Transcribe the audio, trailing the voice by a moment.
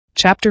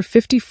Chapter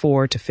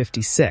 54 to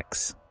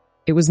 56.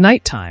 It was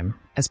nighttime,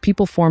 as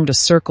people formed a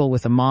circle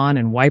with Amon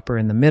and Wiper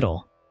in the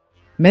middle.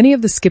 Many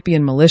of the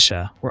Skypiean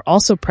militia were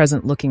also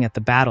present looking at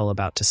the battle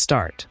about to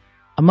start.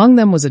 Among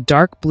them was a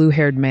dark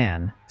blue-haired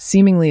man,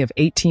 seemingly of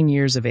 18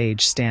 years of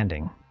age,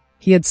 standing.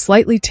 He had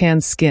slightly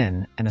tanned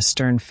skin and a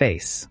stern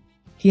face.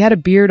 He had a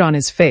beard on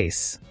his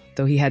face,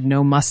 though he had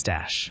no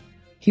mustache.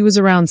 He was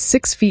around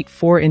 6 feet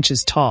 4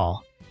 inches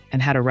tall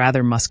and had a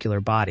rather muscular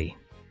body.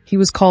 He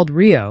was called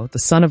Rio, the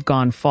son of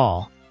Gon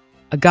Fall,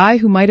 a guy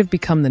who might have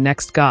become the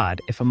next god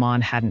if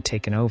Amon hadn't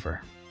taken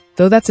over.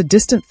 Though that's a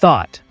distant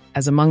thought,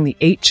 as among the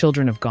 8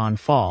 children of Gon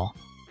Fall,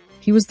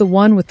 he was the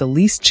one with the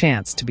least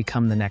chance to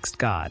become the next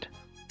god.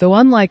 Though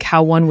unlike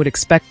how one would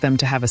expect them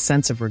to have a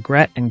sense of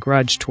regret and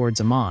grudge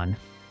towards Amon,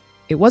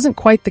 it wasn't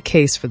quite the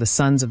case for the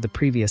sons of the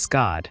previous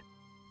god,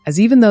 as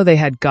even though they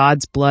had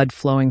God's blood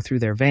flowing through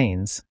their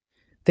veins,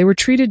 they were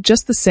treated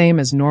just the same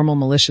as normal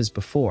militias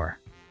before,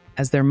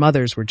 as their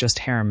mothers were just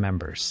harem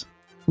members.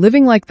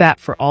 Living like that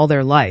for all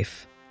their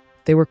life,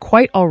 they were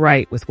quite all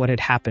right with what had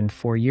happened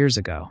 4 years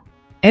ago.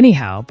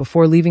 Anyhow,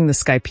 before leaving the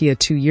Skypea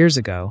 2 years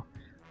ago,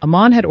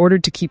 Amon had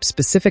ordered to keep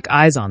specific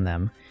eyes on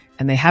them,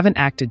 and they haven't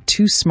acted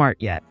too smart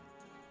yet.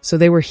 So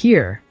they were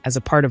here, as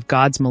a part of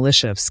God's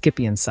militia of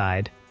Skypiean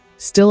side,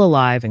 still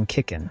alive and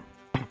kickin'.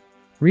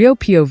 Rio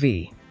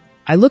POV.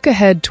 I look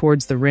ahead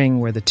towards the ring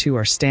where the two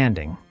are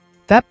standing.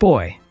 That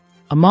boy,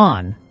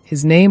 Amon,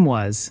 his name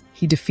was,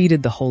 he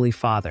defeated the Holy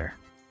Father.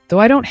 Though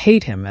I don't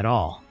hate him at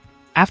all.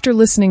 After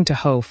listening to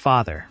Ho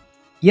Father.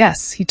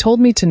 Yes, he told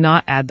me to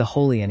not add the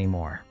holy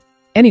anymore.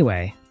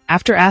 Anyway,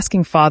 after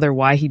asking Father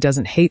why he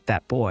doesn't hate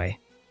that boy,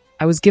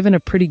 I was given a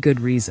pretty good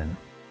reason.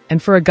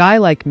 And for a guy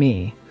like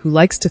me, who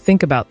likes to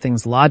think about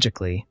things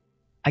logically,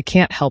 I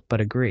can't help but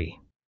agree.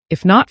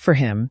 If not for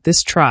him,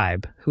 this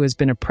tribe, who has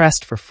been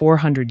oppressed for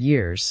 400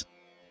 years,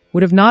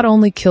 would have not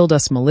only killed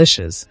us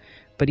militias,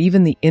 but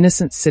even the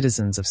innocent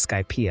citizens of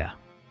Skypea.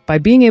 By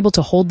being able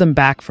to hold them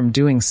back from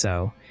doing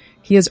so,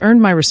 he has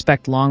earned my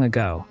respect long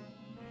ago,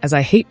 as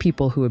I hate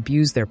people who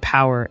abuse their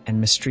power and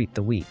mistreat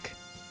the weak.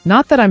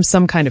 Not that I'm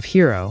some kind of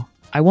hero,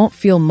 I won't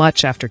feel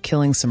much after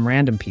killing some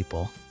random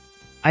people.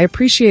 I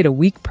appreciate a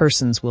weak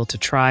person's will to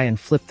try and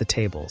flip the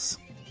tables.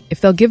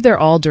 If they'll give their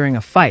all during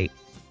a fight,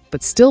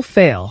 but still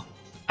fail,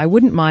 I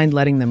wouldn't mind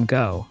letting them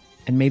go,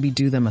 and maybe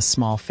do them a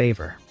small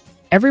favor.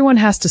 Everyone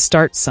has to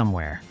start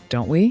somewhere,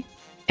 don't we?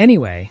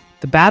 Anyway,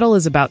 the battle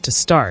is about to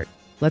start,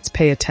 let's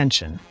pay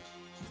attention.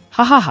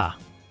 Ha ha ha!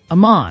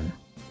 Amon,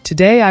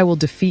 today I will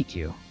defeat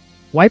you.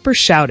 Wiper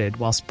shouted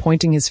whilst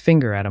pointing his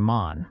finger at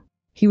Amon.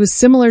 He was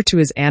similar to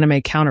his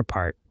anime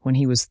counterpart when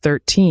he was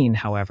 13,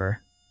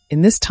 however.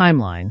 In this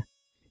timeline,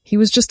 he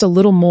was just a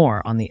little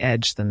more on the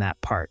edge than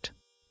that part.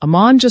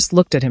 Amon just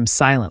looked at him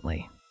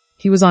silently.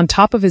 He was on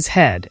top of his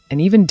head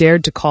and even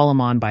dared to call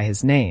Amon by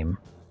his name,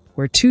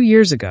 where 2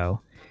 years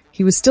ago,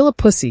 he was still a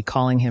pussy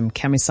calling him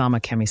Kamisama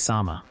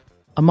Kamisama.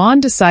 Amon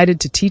decided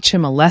to teach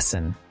him a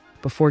lesson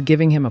before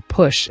giving him a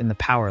push in the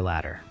power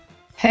ladder.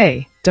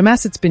 Hey,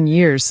 dumbass, it's been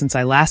years since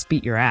I last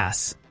beat your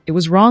ass. It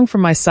was wrong from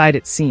my side,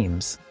 it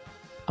seems,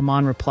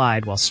 Amon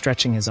replied while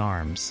stretching his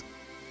arms.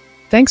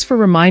 Thanks for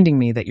reminding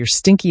me that your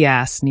stinky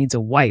ass needs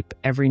a wipe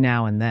every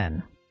now and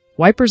then.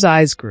 Wiper's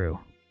eyes grew.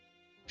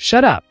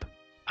 Shut up.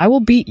 I will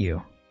beat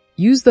you.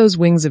 Use those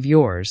wings of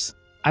yours.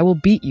 I will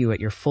beat you at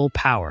your full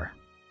power.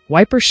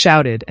 Wiper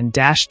shouted and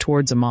dashed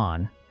towards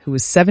Amon, who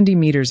was 70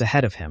 meters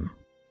ahead of him.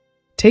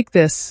 Take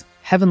this,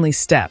 heavenly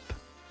step.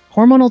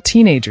 Hormonal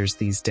teenagers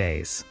these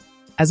days.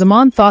 As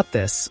Amon thought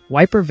this,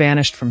 Wiper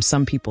vanished from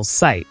some people's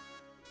sight,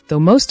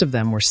 though most of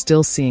them were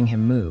still seeing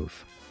him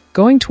move.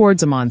 Going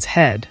towards Amon's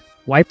head,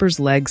 Wiper's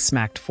leg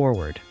smacked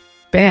forward.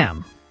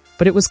 Bam!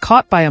 But it was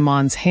caught by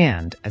Amon's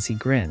hand as he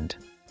grinned.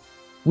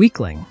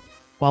 Weakling.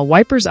 While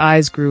Wiper's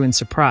eyes grew in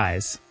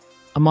surprise,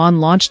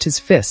 Amon launched his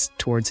fist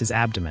towards his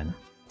abdomen.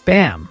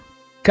 Bam!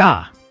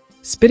 Gah!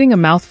 Spitting a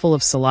mouthful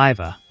of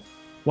saliva,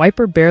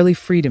 Wiper barely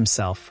freed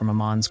himself from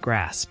Amon's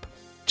grasp.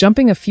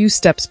 Jumping a few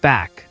steps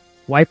back,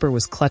 Wiper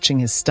was clutching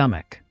his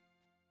stomach.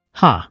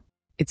 Huh.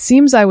 It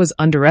seems I was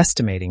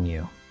underestimating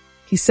you,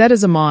 he said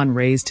as Amon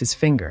raised his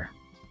finger.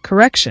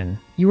 Correction,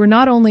 you were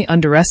not only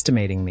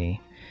underestimating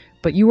me,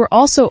 but you were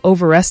also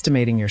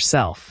overestimating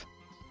yourself,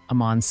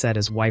 Amon said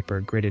as Wiper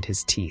gritted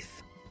his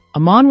teeth.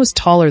 Amon was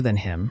taller than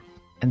him,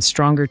 and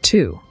stronger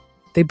too.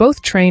 They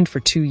both trained for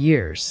 2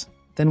 years.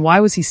 Then why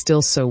was he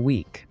still so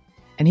weak?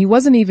 And he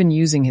wasn't even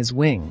using his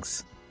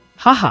wings.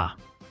 Haha!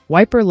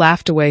 Wiper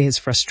laughed away his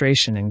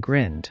frustration and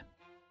grinned.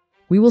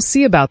 We will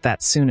see about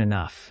that soon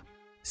enough.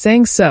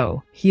 Saying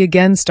so, he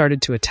again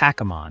started to attack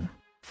Amon.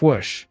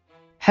 Whoosh!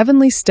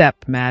 Heavenly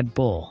step, mad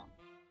bull.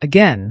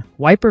 Again,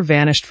 Wiper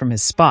vanished from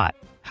his spot.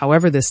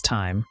 However, this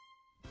time,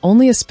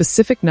 only a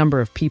specific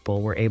number of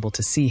people were able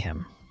to see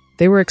him.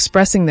 They were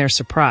expressing their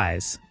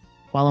surprise.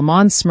 While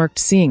Amon smirked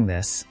seeing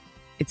this,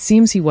 it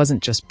seems he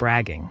wasn't just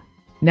bragging.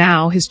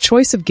 Now, his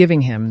choice of giving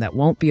him that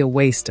won't be a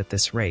waste at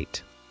this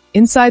rate.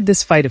 Inside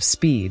this fight of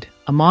speed,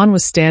 Amon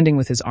was standing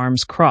with his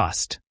arms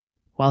crossed,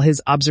 while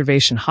his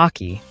observation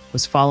hockey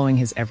was following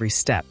his every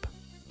step.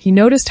 He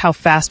noticed how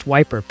fast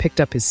Wiper picked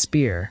up his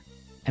spear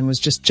and was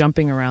just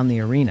jumping around the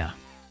arena.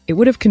 It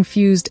would have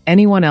confused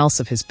anyone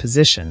else of his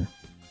position,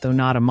 though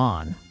not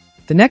Amon.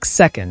 The next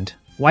second,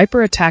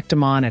 Wiper attacked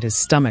Amon at his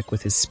stomach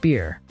with his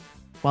spear,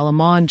 while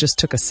Amon just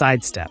took a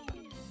sidestep.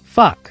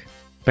 Fuck.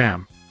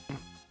 Bam.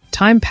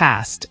 Time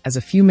passed, as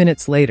a few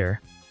minutes later,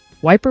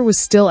 Wiper was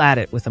still at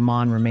it with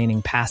Amon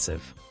remaining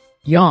passive.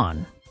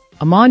 Yawn.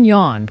 Amon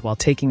yawned while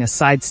taking a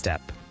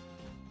sidestep.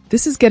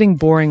 This is getting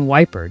boring,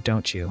 Wiper,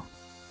 don't you?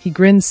 He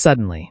grinned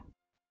suddenly.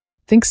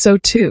 Think so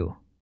too.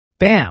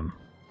 Bam.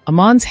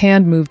 Amon's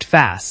hand moved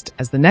fast,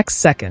 as the next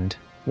second,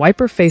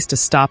 Wiper faced a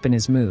stop in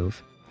his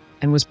move,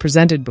 and was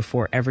presented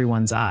before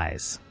everyone's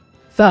eyes.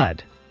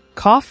 Thud.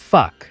 Cough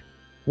fuck.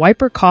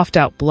 Wiper coughed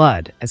out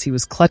blood as he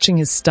was clutching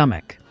his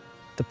stomach,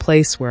 the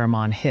place where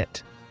Amon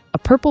hit. A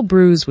purple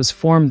bruise was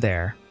formed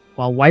there,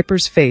 while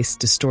Wiper's face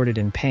distorted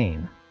in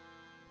pain.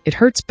 It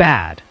hurts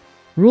bad.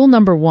 Rule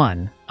number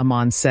 1,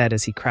 Amon said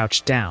as he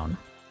crouched down.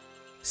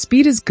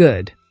 Speed is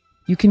good.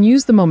 You can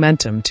use the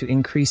momentum to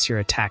increase your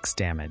attack's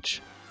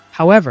damage.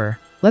 However,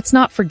 let's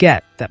not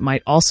forget that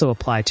might also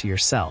apply to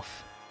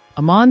yourself.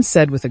 Amon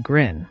said with a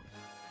grin.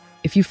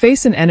 If you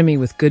face an enemy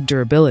with good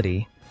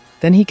durability,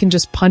 then he can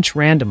just punch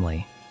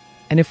randomly,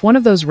 and if one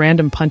of those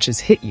random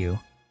punches hit you,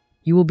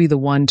 you will be the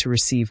one to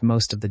receive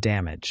most of the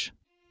damage.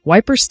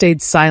 Wiper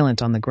stayed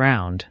silent on the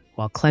ground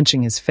while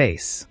clenching his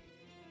face.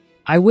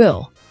 I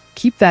will.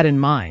 Keep that in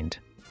mind.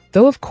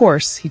 Though of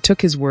course he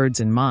took his words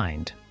in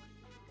mind.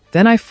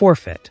 Then I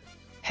forfeit.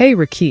 Hey,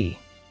 Riki.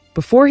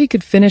 Before he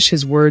could finish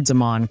his words,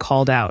 Amon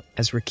called out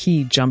as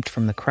Riki jumped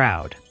from the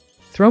crowd.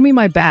 Throw me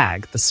my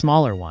bag, the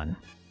smaller one.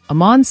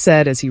 Amon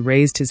said as he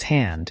raised his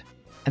hand,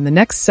 and the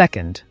next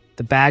second,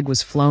 the bag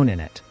was flown in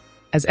it.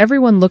 As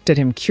everyone looked at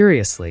him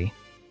curiously,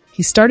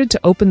 he started to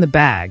open the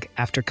bag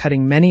after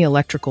cutting many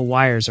electrical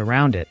wires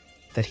around it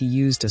that he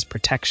used as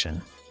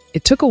protection.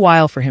 It took a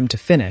while for him to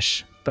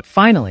finish, but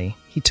finally,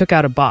 he took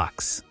out a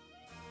box.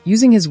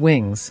 Using his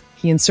wings,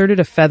 he inserted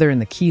a feather in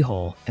the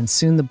keyhole, and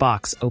soon the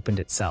box opened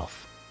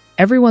itself.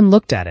 Everyone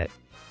looked at it,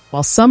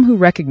 while some who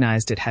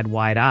recognized it had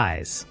wide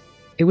eyes.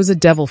 It was a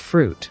devil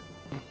fruit.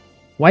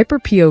 Wiper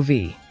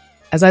POV.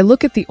 As I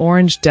look at the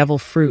orange devil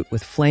fruit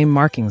with flame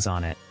markings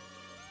on it,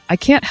 I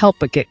can't help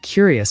but get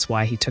curious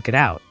why he took it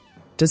out.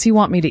 Does he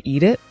want me to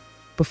eat it?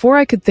 Before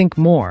I could think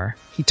more,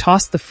 he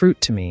tossed the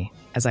fruit to me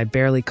as I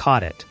barely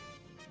caught it.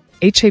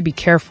 Hey, be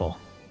careful.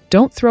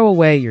 Don't throw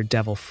away your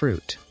devil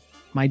fruit.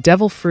 My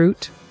devil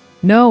fruit?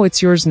 No,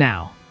 it's yours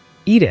now.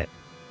 Eat it.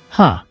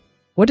 Huh.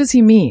 What does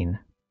he mean?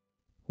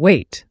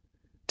 Wait.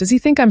 Does he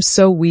think I'm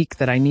so weak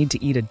that I need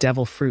to eat a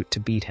devil fruit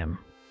to beat him?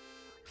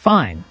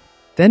 Fine.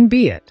 Then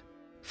be it.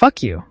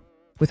 Fuck you.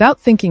 Without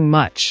thinking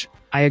much,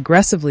 I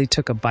aggressively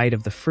took a bite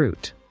of the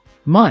fruit.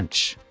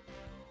 Munch.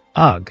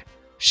 Ugh.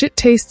 Shit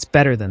tastes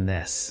better than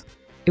this.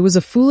 It was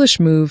a foolish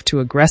move to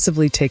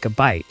aggressively take a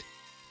bite.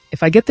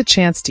 If I get the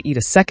chance to eat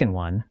a second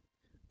one,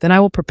 then I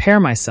will prepare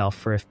myself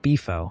for if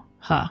beefo.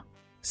 Huh.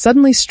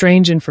 Suddenly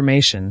strange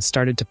information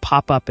started to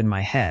pop up in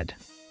my head.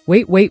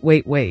 Wait.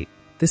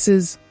 This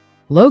is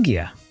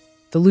Logia.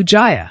 The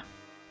Lujaya.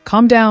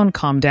 Calm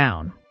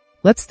down.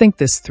 Let's think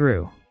this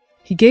through.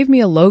 He gave me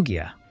a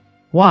Logia.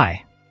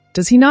 Why?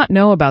 Does he not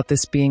know about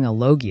this being a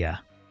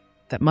Logia?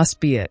 That must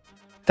be it.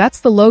 That's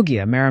the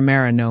Logia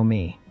Maramara no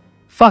me.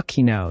 Fuck,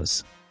 he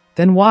knows.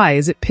 Then why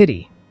is it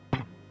pity?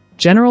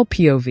 General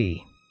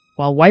POV.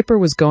 While Wiper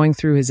was going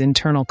through his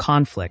internal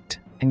conflict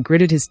and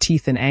gritted his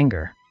teeth in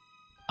anger,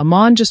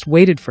 Amon just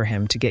waited for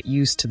him to get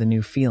used to the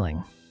new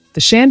feeling.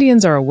 The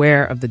Shandians are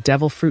aware of the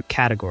devil fruit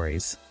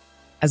categories,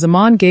 as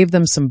Amon gave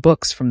them some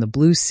books from the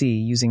Blue Sea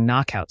using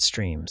knockout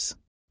streams.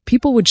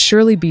 People would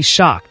surely be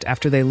shocked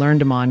after they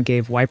learned Amon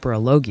gave Wiper a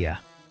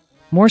Logia.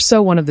 More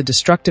so one of the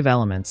destructive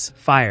elements,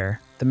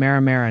 fire, the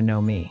Maramara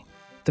no mi.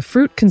 The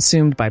fruit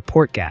consumed by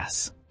port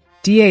gas.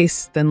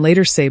 Diace, then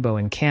later Sabo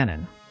in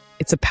canon.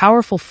 It's a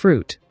powerful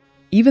fruit,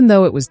 even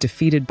though it was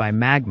defeated by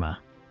magma,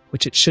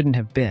 which it shouldn't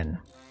have been.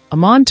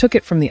 Amon took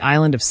it from the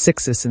island of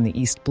Sixus in the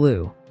East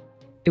Blue.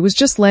 It was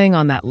just laying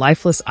on that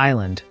lifeless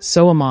island,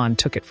 so Amon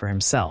took it for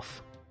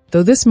himself.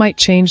 Though this might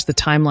change the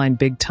timeline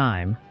big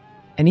time,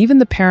 and even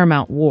the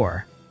Paramount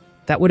War,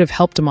 that would have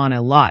helped Amon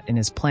a lot in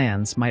his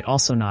plans, might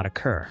also not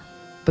occur.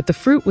 But the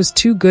fruit was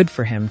too good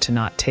for him to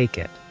not take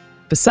it.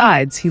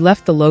 Besides, he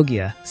left the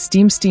Logia,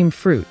 steam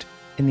fruit,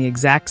 in the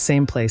exact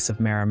same place of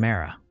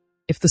Maramara.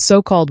 If the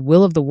so-called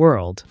will of the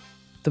world,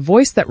 the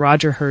voice that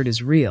Roger heard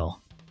is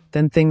real,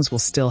 then things will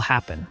still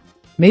happen.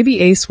 Maybe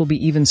Ace will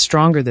be even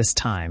stronger this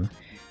time,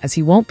 as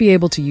he won't be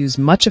able to use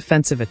much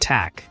offensive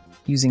attack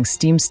using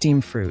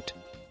steam fruit,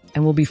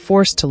 and will be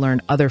forced to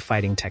learn other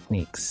fighting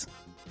techniques.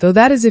 Though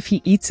that is if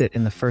he eats it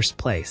in the first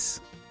place.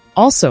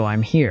 Also,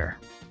 I'm here.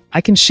 I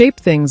can shape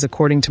things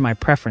according to my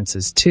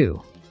preferences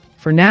too.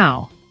 For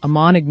now,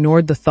 Amon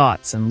ignored the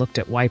thoughts and looked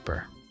at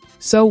Wiper.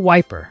 So,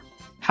 Wiper,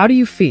 how do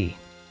you feel?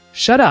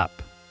 Shut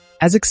up.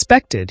 As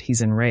expected,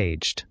 he's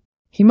enraged.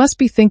 He must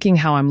be thinking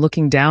how I'm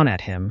looking down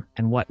at him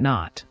and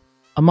whatnot.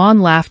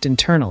 Amon laughed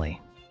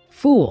internally.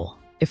 Fool,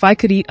 if I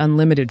could eat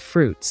unlimited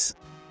fruits,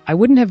 I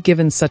wouldn't have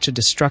given such a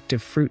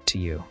destructive fruit to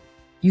you.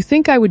 You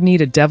think I would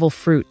need a devil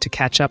fruit to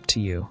catch up to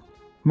you?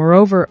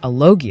 Moreover, a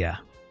logia!"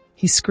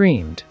 He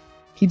screamed.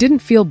 He didn't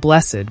feel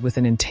blessed with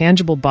an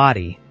intangible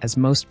body as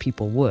most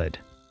people would.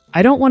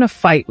 "I don't want to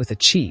fight with a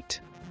cheat.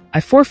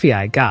 I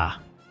forfeit ga."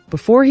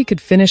 Before he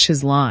could finish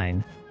his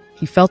line,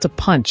 he felt a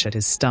punch at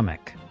his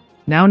stomach.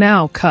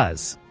 Now,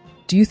 cuz.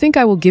 Do you think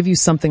I will give you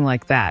something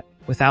like that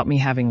without me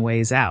having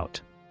ways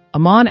out?"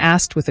 Amon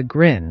asked with a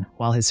grin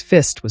while his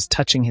fist was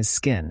touching his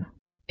skin.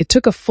 It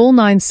took a full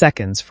 9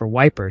 seconds for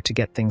Wiper to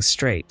get things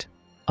straight.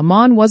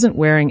 Amon wasn't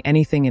wearing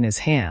anything in his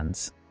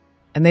hands,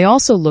 and they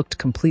also looked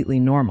completely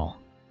normal.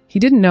 He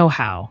didn't know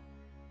how,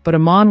 but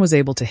Amon was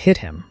able to hit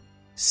him.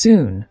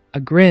 Soon, a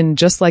grin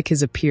just like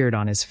his appeared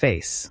on his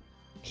face.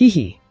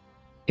 "Hee.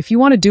 If you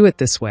want to do it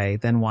this way,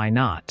 then why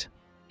not?"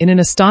 In an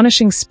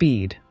astonishing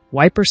speed,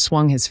 Wiper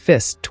swung his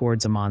fist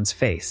towards Amon's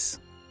face.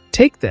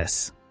 "Take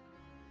this."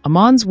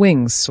 Amon's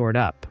wings soared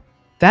up.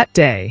 That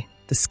day,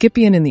 the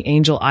Skypiean in the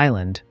Angel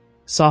Island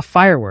saw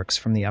fireworks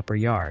from the upper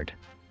yard.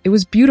 It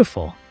was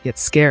beautiful, yet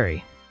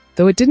scary,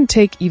 though it didn't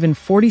take even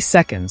 40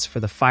 seconds for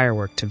the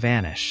firework to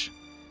vanish.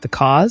 The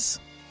cause?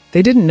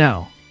 They didn't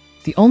know.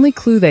 The only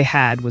clue they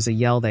had was a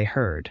yell they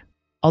heard.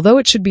 Although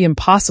it should be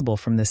impossible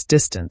from this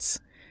distance,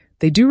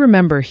 they do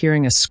remember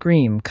hearing a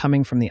scream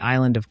coming from the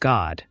Island of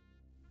God,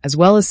 as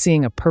well as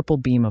seeing a purple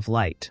beam of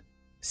light.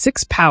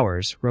 6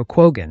 powers,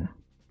 Rokwogen.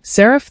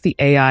 Seraph the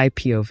AI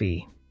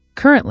POV.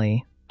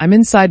 Currently, I'm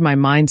inside my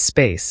mind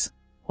space,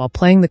 while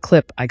playing the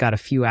clip I got a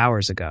few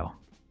hours ago.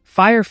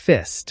 Fire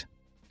Fist.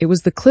 It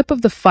was the clip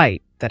of the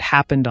fight that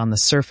happened on the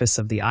surface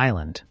of the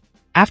island.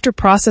 After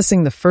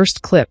processing the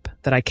first clip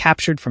that I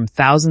captured from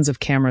thousands of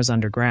cameras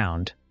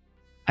underground,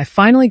 I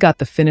finally got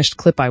the finished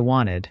clip I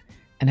wanted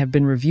and have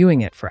been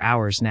reviewing it for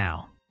hours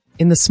now.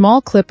 In the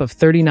small clip of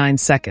 39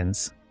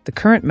 seconds, the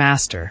current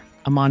master,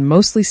 Amon,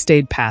 mostly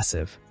stayed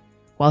passive,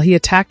 while he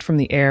attacked from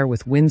the air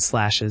with wind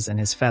slashes and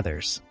his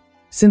feathers.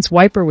 Since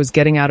Wiper was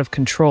getting out of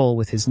control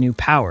with his new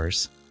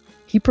powers,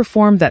 he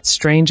performed that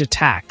strange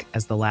attack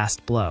as the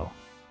last blow.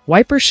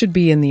 Wiper should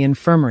be in the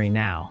infirmary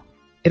now.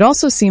 It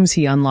also seems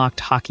he unlocked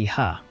Haki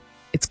Ha.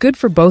 It's good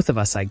for both of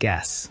us, I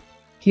guess.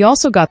 He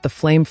also got the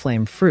Flame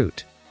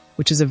fruit,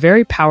 which is a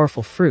very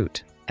powerful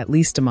fruit, at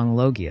least among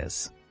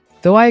Logias.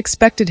 Though I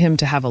expected him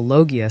to have a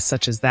Logia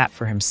such as that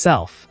for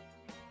himself,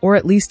 or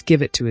at least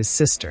give it to his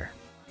sister.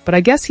 But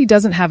I guess he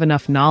doesn't have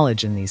enough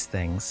knowledge in these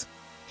things.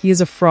 He is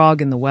a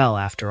frog in the well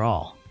after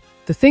all.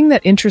 The thing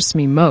that interests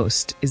me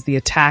most is the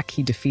attack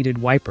he defeated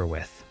Wiper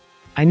with.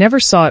 I never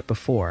saw it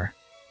before,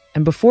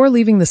 and before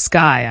leaving the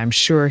sky I'm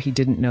sure he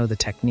didn't know the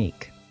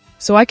technique.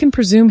 So I can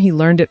presume he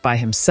learned it by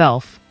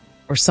himself,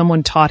 or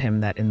someone taught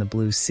him that in the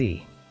Blue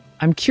Sea.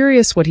 I'm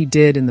curious what he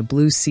did in the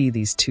Blue Sea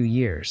these 2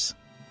 years.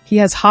 He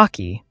has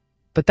Haki,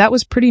 but that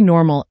was pretty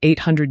normal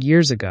 800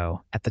 years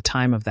ago at the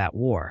time of that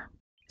war.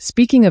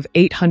 Speaking of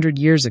 800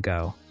 years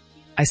ago,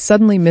 I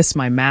suddenly miss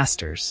my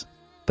masters,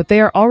 but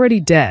they are already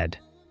dead,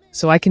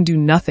 so I can do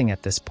nothing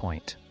at this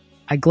point.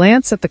 I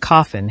glance at the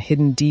coffin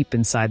hidden deep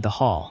inside the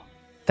hall.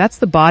 That's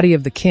the body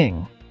of the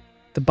king,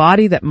 the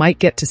body that might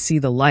get to see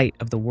the light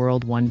of the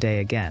world one day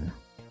again.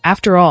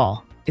 After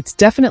all, it's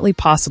definitely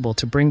possible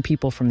to bring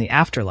people from the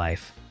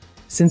afterlife,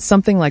 since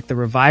something like the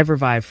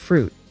revive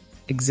fruit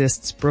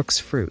exists, Brooks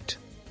fruit.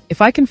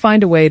 If I can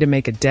find a way to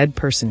make a dead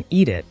person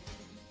eat it,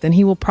 then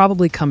he will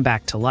probably come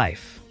back to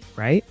life,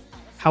 right?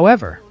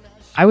 However,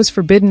 I was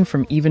forbidden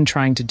from even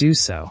trying to do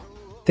so.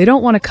 They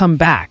don't want to come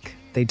back,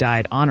 they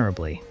died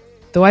honorably.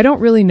 Though I don't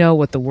really know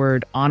what the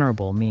word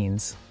honorable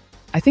means.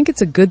 I think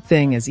it's a good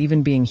thing, as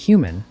even being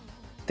human,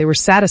 they were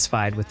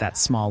satisfied with that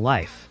small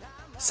life.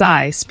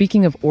 Sigh,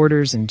 speaking of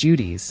orders and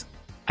duties,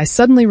 I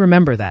suddenly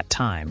remember that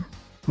time.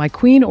 My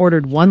queen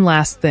ordered one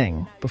last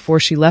thing before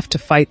she left to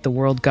fight the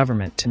world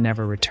government to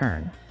never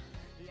return.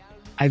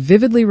 I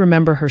vividly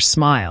remember her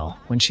smile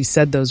when she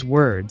said those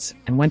words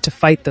and went to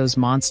fight those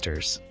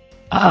monsters.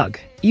 Ugh,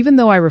 even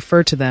though I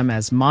refer to them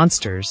as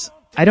monsters,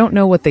 I don't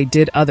know what they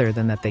did other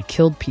than that they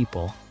killed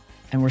people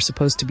and were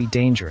supposed to be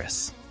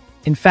dangerous.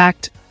 In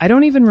fact, I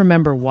don't even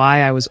remember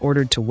why I was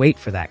ordered to wait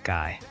for that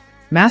guy.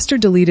 Master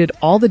deleted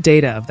all the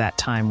data of that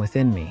time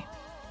within me.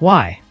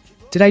 Why?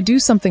 Did I do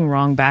something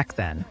wrong back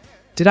then?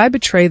 Did I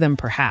betray them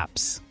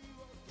perhaps?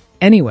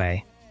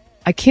 Anyway,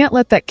 I can't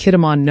let that kid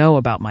Amon know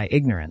about my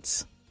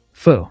ignorance.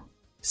 Phew.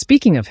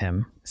 Speaking of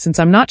him, since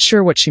I'm not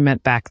sure what she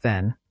meant back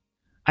then,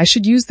 I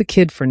should use the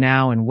kid for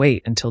now and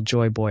wait until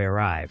Joy Boy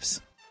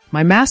arrives.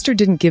 My master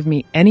didn't give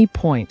me any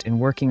point in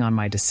working on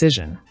my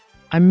decision.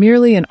 I'm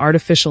merely an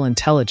artificial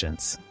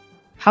intelligence.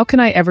 How can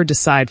I ever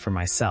decide for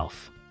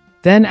myself?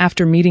 Then,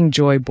 after meeting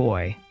Joy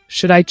Boy,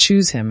 should I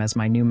choose him as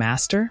my new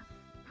master?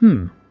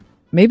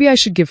 Maybe I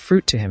should give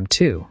fruit to him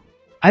too.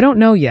 I don't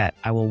know yet,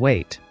 I will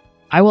wait.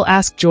 I will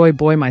ask Joy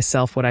Boy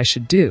myself what I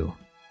should do.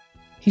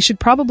 He should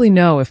probably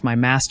know if my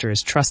master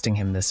is trusting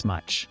him this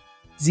much.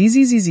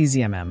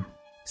 ZZZZZMM.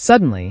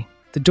 Suddenly,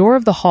 the door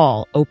of the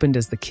hall opened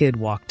as the kid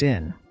walked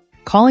in.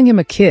 Calling him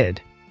a kid,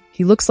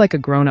 he looks like a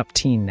grown-up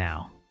teen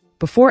now.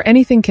 Before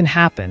anything can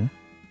happen,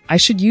 I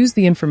should use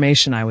the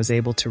information I was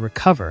able to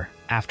recover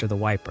after the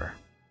wiper.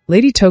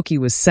 Lady Toki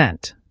was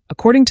sent.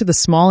 According to the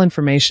small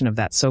information of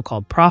that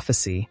so-called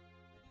prophecy,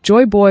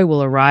 Joy Boy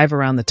will arrive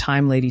around the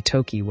time Lady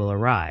Toki will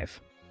arrive.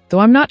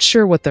 Though I'm not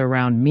sure what the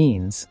around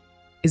means.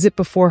 Is it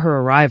before her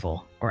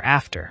arrival or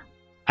after?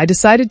 I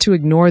decided to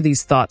ignore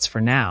these thoughts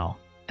for now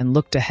and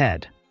looked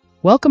ahead.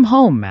 Welcome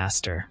home,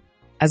 Master.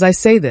 As I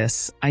say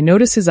this, I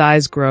notice his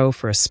eyes grow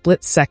for a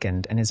split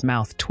second and his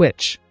mouth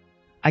twitch.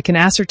 I can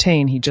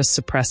ascertain he just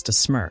suppressed a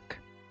smirk.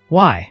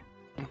 Why?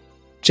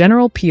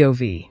 General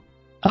POV.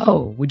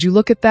 Oh, would you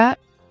look at that?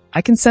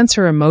 I can sense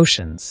her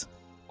emotions,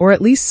 or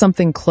at least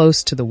something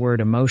close to the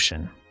word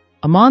emotion.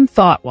 Amon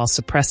thought while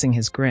suppressing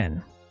his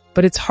grin.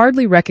 But it's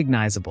hardly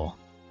recognizable.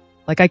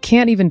 Like I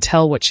can't even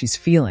tell what she's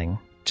feeling,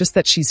 just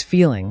that she's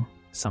feeling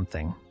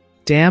something.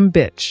 Damn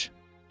bitch.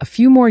 A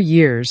few more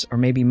years, or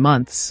maybe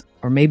months,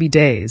 or maybe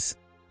days,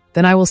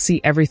 then I will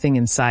see everything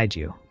inside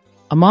you.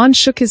 Amon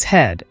shook his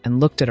head and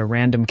looked at a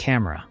random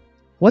camera.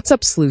 What's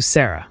up, Slew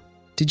Sarah?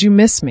 Did you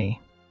miss me?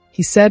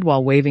 He said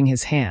while waving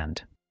his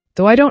hand.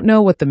 Though I don't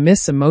know what the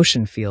miss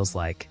emotion feels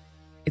like.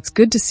 It's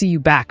good to see you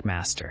back,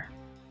 Master.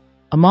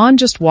 Amon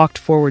just walked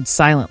forward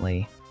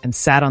silently and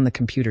sat on the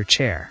computer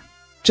chair.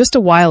 Just a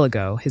while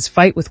ago, his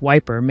fight with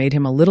Wiper made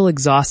him a little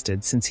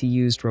exhausted since he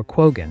used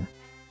Rokwogen,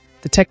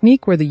 the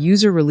technique where the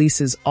user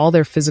releases all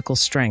their physical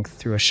strength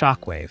through a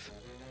shockwave.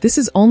 This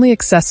is only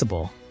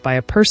accessible by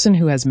a person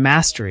who has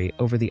mastery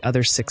over the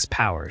other 6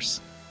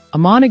 powers.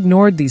 Amon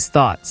ignored these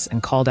thoughts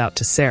and called out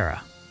to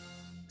Sarah.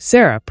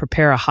 Sarah,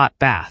 prepare a hot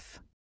bath.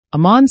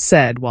 Amon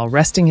said while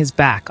resting his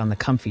back on the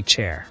comfy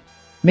chair.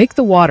 Make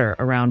the water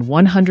around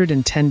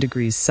 110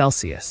 degrees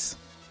Celsius.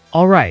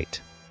 All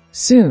right.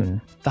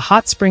 Soon, the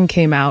hot spring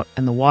came out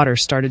and the water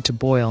started to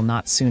boil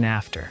not soon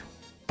after.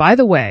 By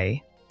the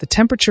way, the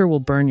temperature will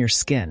burn your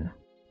skin,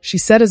 she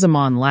said as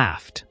Amon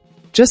laughed.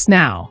 Just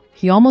now,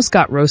 he almost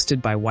got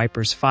roasted by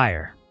Wiper's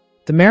fire.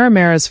 The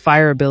Marimara's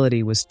fire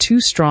ability was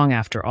too strong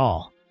after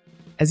all,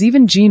 as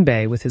even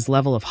Jinbei with his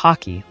level of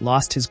hockey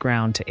lost his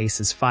ground to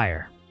Ace's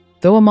fire.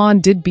 Though Amon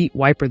did beat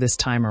Wiper this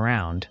time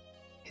around,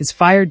 his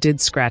fire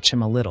did scratch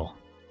him a little.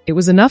 It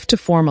was enough to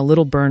form a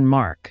little burn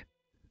mark,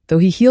 though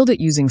he healed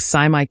it using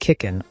Saimai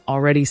Kikken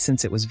already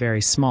since it was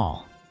very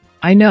small.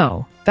 I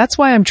know, that's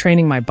why I'm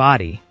training my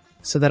body,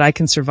 so that I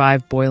can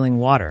survive boiling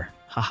water,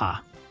 haha.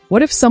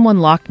 What if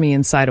someone locked me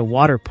inside a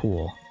water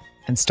pool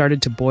and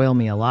started to boil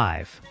me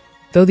alive?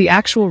 Though the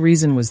actual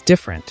reason was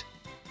different,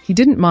 he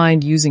didn't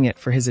mind using it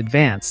for his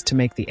advance to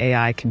make the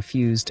AI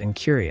confused and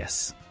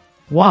curious.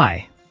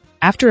 Why?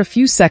 After a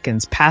few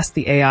seconds passed,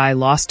 the AI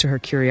lost to her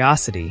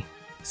curiosity,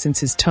 since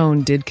his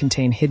tone did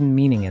contain hidden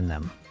meaning in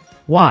them.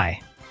 Why?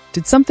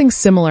 Did something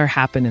similar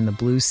happen in the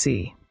Blue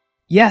Sea?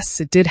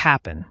 Yes, it did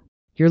happen.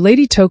 Your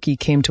Lady Toki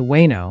came to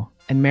Wano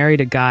and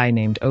married a guy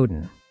named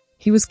Odin.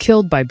 He was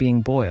killed by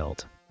being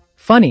boiled.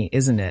 Funny,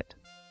 isn't it?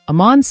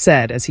 Amon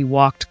said as he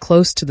walked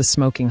close to the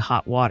smoking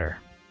hot water.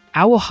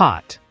 Ow,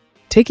 hot.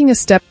 Taking a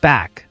step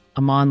back,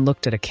 Amon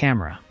looked at a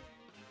camera.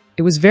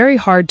 It was very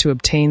hard to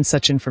obtain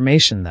such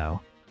information,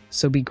 though,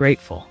 so be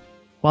grateful.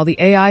 While the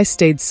AI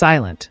stayed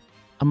silent,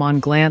 Amon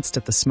glanced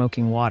at the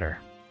smoking water.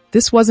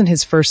 This wasn't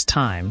his first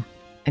time,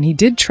 and he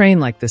did train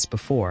like this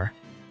before.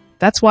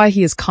 That's why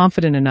he is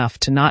confident enough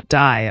to not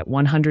die at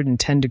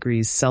 110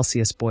 degrees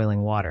Celsius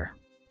boiling water.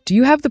 Do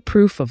you have the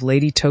proof of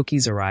Lady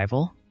Toki's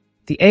arrival?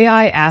 The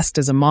AI asked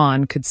as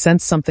Amon could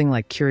sense something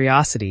like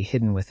curiosity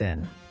hidden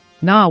within.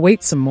 Nah,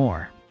 wait some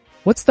more.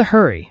 What's the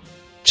hurry?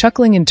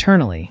 Chuckling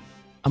internally,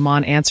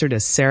 Amon answered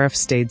as Seraph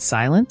stayed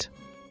silent.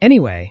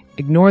 Anyway,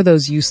 ignore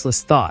those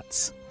useless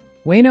thoughts.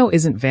 Wano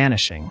isn't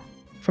vanishing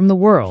from the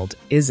world,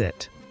 is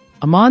it?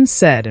 Amon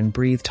said and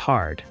breathed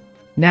hard.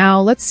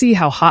 Now, let's see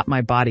how hot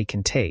my body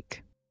can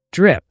take.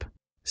 Drip.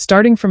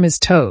 Starting from his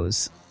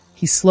toes,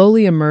 he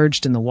slowly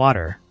emerged in the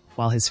water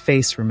while his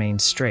face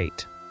remained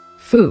straight.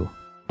 Phew.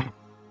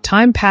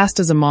 Time passed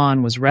as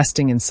Amon was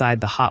resting inside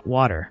the hot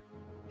water,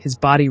 his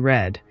body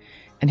red,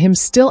 and him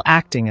still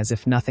acting as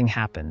if nothing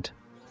happened.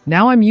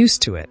 Now I'm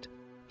used to it,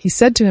 he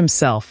said to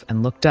himself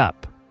and looked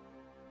up.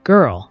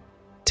 Girl,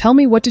 tell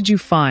me, what did you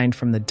find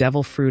from the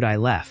devil fruit I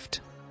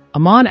left?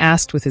 Amon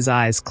asked with his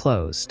eyes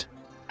closed.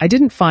 I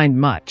didn't find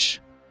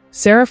much,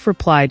 Seraph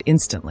replied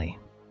instantly,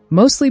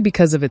 mostly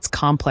because of its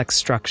complex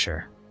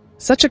structure.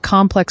 Such a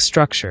complex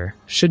structure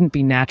shouldn't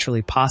be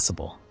naturally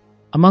possible.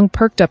 Amon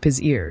perked up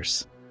his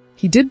ears.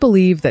 He did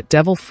believe that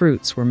devil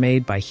fruits were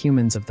made by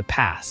humans of the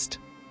past.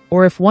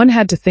 Or if one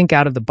had to think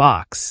out of the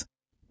box,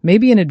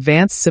 maybe an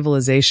advanced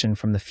civilization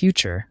from the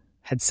future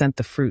had sent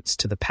the fruits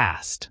to the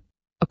past.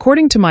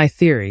 According to my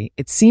theory,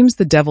 it seems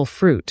the devil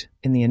fruit,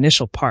 in the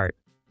initial part,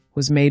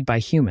 was made by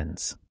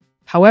humans.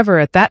 However,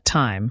 at that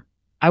time,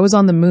 I was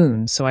on the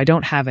moon, so I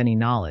don't have any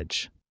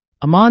knowledge.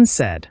 Amon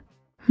said,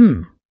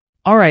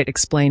 All right,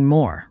 explain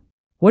more.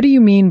 What do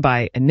you mean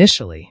by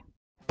initially?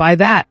 By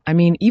that, I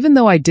mean even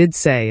though I did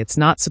say it's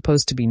not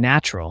supposed to be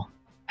natural,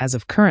 as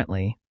of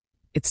currently,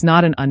 it's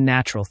not an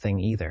unnatural thing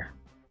either.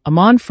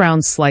 Amon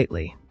frowned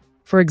slightly.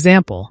 For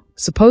example,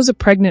 suppose a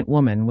pregnant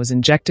woman was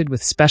injected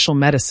with special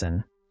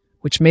medicine,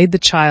 which made the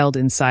child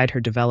inside her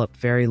develop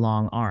very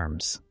long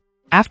arms.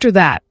 After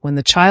that, when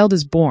the child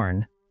is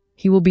born,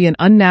 he will be an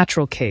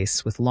unnatural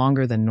case with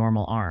longer than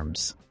normal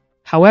arms.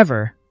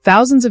 However,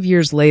 thousands of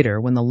years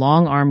later, when the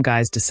long arm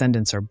guy's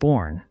descendants are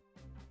born,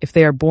 if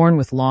they are born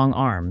with long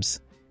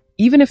arms,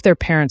 even if their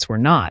parents were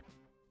not,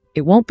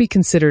 it won't be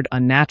considered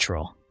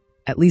unnatural,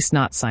 at least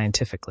not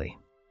scientifically.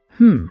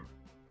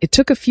 It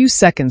took a few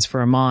seconds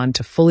for Amon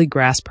to fully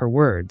grasp her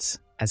words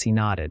as he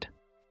nodded.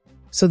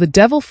 So the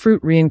devil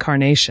fruit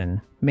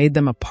reincarnation made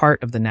them a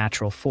part of the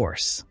natural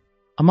force.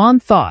 Amon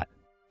thought,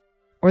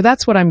 or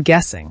that's what I'm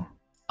guessing.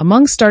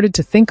 Amon started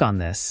to think on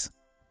this,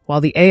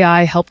 while the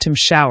AI helped him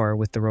shower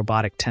with the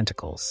robotic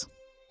tentacles.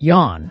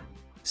 Yawn.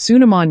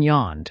 Soon Amon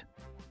yawned.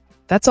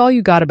 That's all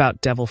you got about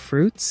devil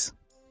fruits?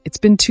 It's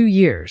been 2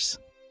 years.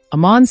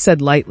 Amon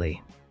said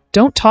lightly,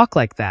 don't talk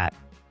like that.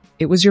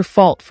 It was your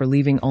fault for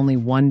leaving only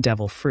one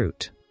devil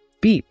fruit.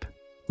 Beep.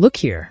 Look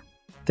here.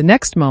 The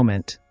next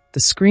moment, the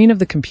screen of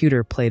the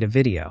computer played a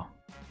video.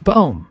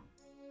 Boom.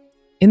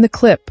 In the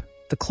clip,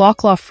 the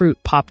claw fruit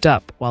popped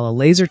up while a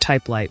laser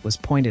type light was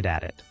pointed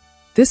at it.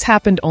 This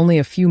happened only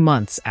a few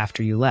months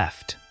after you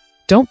left.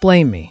 Don't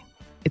blame me.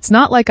 It's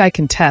not like I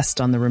can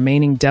test on the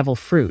remaining devil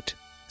fruit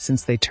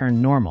since they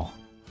turned normal.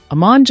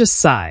 Amon just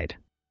sighed.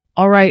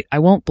 All right, I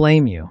won't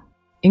blame you.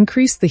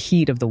 Increase the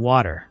heat of the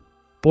water.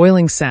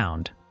 Boiling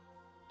sound.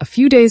 A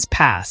few days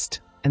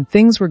passed, and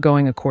things were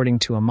going according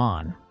to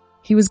Amon.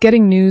 He was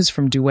getting news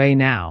from Due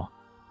now,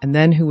 and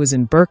then who was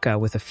in Burqa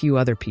with a few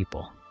other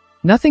people.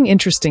 Nothing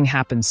interesting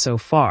happened so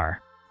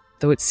far,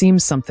 though it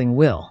seems something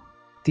will.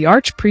 The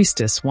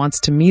archpriestess wants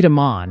to meet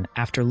Amon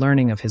after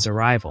learning of his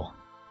arrival.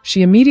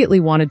 She immediately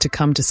wanted to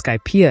come to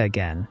Skypea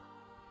again,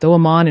 though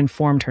Amon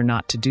informed her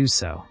not to do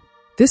so.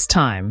 This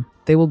time,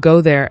 they will go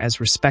there as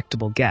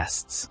respectable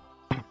guests.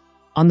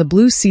 On the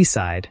blue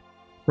seaside,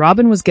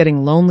 Robin was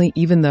getting lonely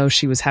even though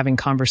she was having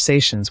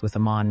conversations with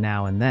Amon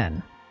now and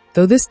then.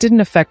 Though this didn't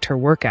affect her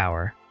work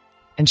hour,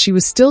 and she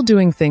was still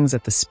doing things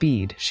at the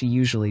speed she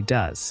usually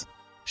does.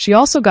 She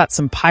also got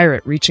some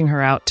pirate reaching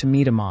her out to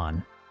meet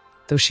Amon,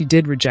 though she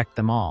did reject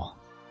them all.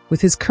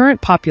 With his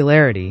current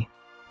popularity,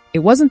 it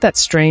wasn't that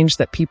strange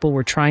that people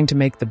were trying to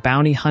make the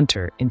bounty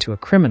hunter into a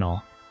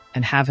criminal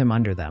and have him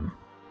under them.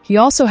 He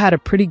also had a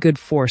pretty good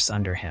force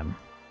under him.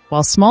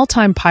 While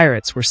small-time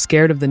pirates were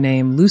scared of the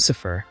name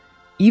Lucifer,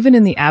 even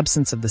in the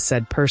absence of the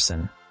said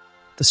person,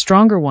 the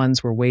stronger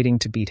ones were waiting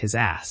to beat his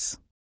ass,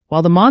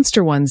 while the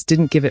monster ones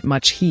didn't give it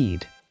much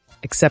heed,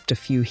 except a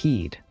few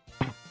heed.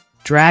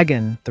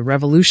 Dragon, the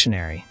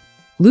revolutionary.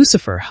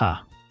 Lucifer, huh?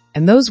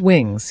 And those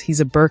wings,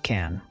 he's a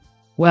Burkan.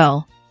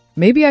 Well,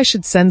 maybe I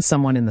should send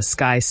someone in the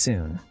sky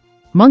soon.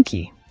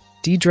 Monkey,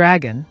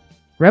 D-Dragon,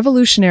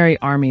 Revolutionary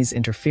Army's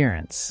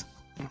interference.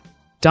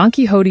 Don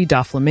Quixote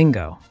da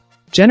Flamingo,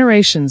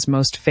 generation's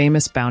most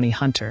famous bounty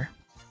hunter.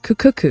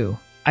 Cuckoo,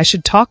 I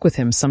should talk with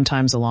him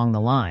sometimes along the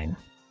line.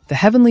 The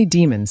heavenly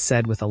demon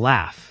said with a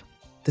laugh.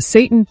 The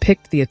Satan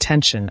picked the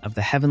attention of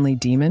the heavenly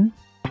demon?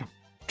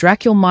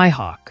 Dracul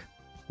Myhawk,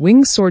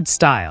 wing sword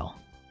style.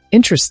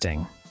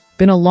 Interesting.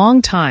 Been a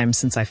long time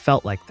since I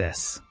felt like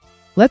this.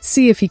 Let's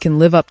see if he can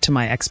live up to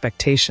my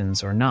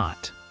expectations or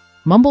not.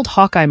 Mumbled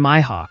Hawkeye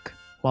Myhawk,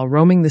 while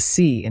roaming the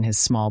sea in his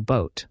small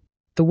boat.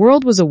 The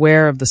world was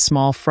aware of the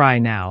small fry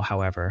now,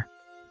 however.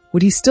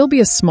 Would he still be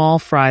a small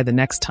fry the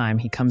next time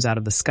he comes out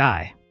of the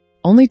sky?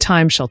 Only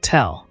time shall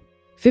tell.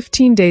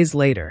 15 days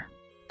later.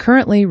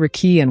 Currently,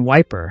 Riki and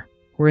Wiper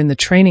were in the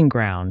training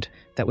ground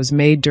that was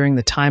made during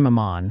the time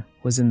Amon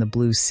was in the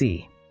Blue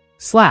Sea.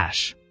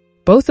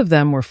 Both of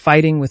them were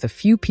fighting with a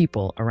few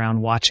people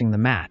around watching the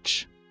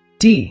match.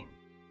 D.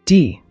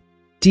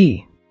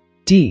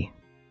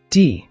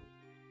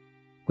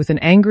 With an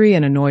angry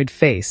and annoyed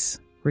face,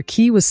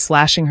 Riki was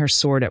slashing her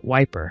sword at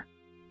Wiper,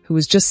 who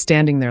was just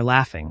standing there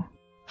laughing.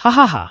 Ha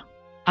ha ha.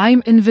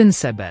 I'm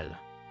invincible.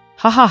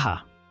 Ha ha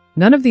ha.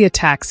 None of the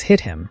attacks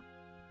hit him,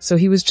 so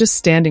he was just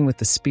standing with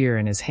the spear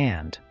in his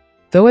hand.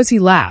 Though as he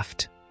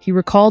laughed, he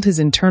recalled his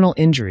internal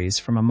injuries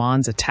from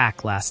Amon's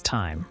attack last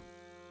time.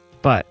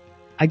 But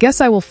I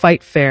guess I will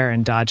fight fair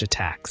and dodge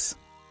attacks.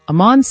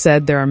 Amon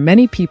said there are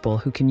many people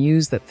who can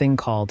use that thing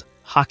called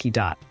hockey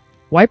dot.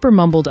 Wiper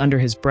mumbled under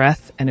his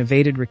breath and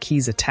evaded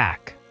Riki's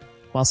attack,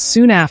 while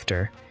soon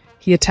after,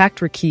 he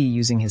attacked Riki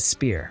using his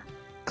spear.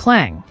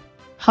 Clang!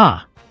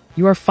 Ha!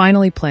 You are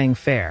finally playing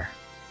fair.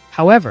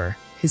 However,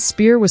 his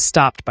spear was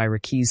stopped by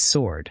Riki's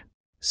sword.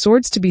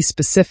 Swords to be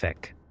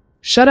specific.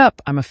 Shut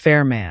up, I'm a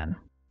fair man.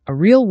 A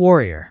real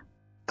warrior.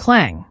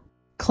 Clang!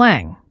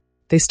 Clang!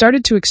 They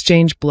started to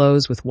exchange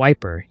blows with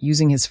Wiper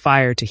using his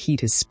fire to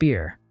heat his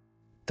spear.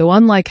 Though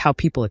unlike how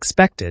people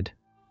expected,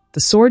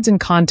 the swords in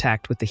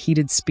contact with the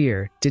heated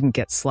spear didn't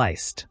get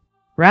sliced.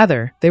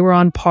 Rather, they were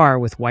on par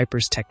with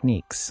Wiper's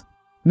techniques.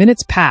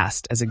 Minutes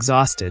passed as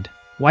exhausted,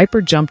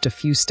 Wiper jumped a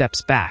few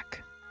steps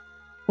back.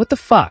 What the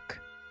fuck?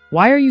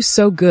 Why are you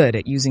so good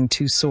at using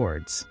 2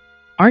 swords?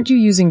 Aren't you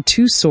using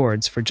 2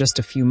 swords for just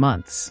a few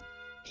months?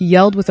 He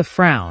yelled with a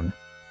frown.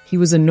 He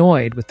was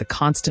annoyed with the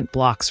constant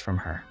blocks from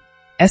her.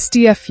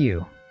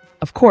 SDFU.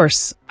 Of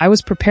course, I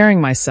was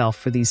preparing myself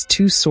for these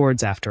two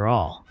swords after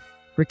all,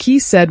 Riki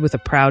said with a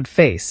proud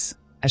face,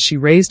 as she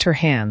raised her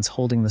hands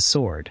holding the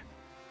sword.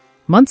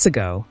 Months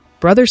ago,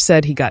 brother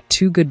said he got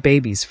two good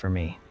babies for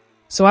me,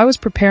 so I was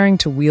preparing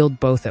to wield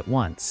both at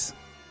once.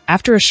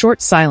 After a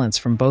short silence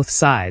from both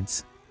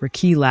sides,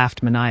 Riki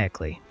laughed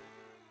maniacally.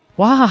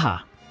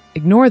 Wahaha!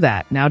 Ignore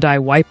that, now die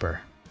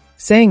Wiper.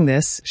 Saying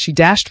this, she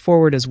dashed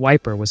forward as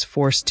Wiper was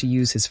forced to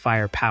use his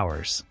fire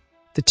powers.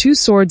 The two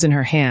swords in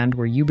her hand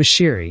were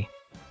Yubashiri,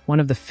 one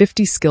of the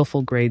 50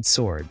 skillful grade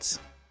swords,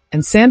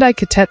 and Sandai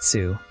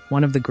Katetsu,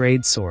 one of the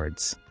grade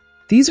swords.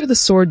 These are the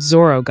swords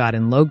Zoro got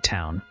in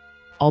Logtown,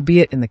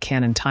 albeit in the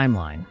canon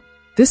timeline.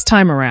 This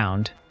time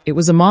around, it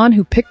was Amon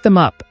who picked them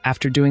up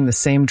after doing the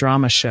same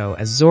drama show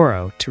as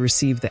Zoro to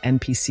receive the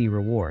NPC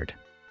reward.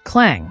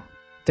 Clang!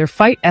 Their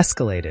fight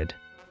escalated,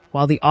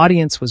 while the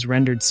audience was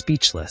rendered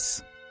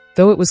speechless.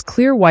 Though it was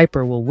clear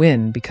Wiper will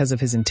win because of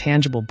his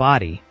intangible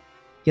body,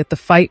 yet the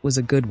fight was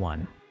a good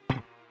one.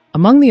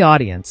 Among the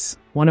audience,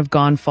 one of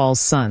Gonfal's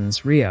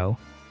sons, Rio,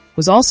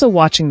 was also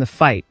watching the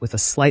fight with a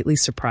slightly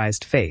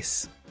surprised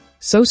face.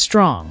 So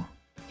strong,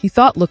 he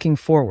thought, looking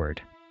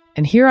forward.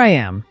 And here I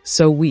am,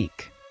 so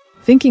weak.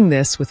 Thinking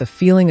this with a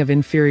feeling of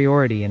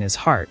inferiority in his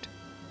heart,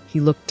 he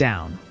looked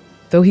down.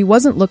 Though he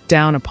wasn't looked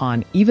down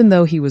upon even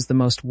though he was the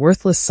most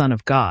worthless son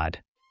of God,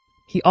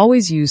 he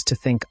always used to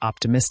think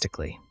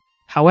optimistically.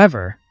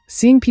 However,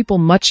 seeing people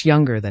much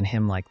younger than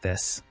him like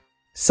this...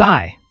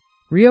 Sigh.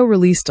 Rio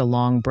released a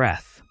long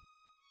breath.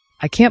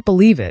 I can't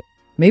believe it.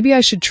 Maybe I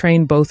should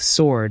train both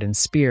sword and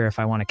spear if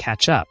I want to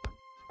catch up.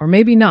 Or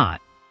maybe not.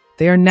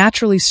 They are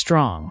naturally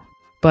strong.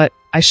 But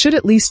I should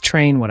at least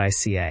train what I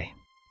see.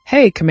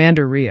 Hey,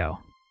 Commander Rio.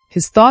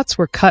 His thoughts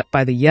were cut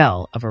by the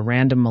yell of a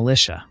random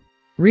militia.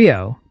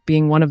 Rio,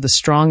 being one of the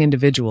strong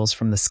individuals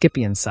from the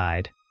Skypiean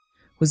side,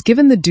 was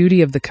given the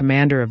duty of the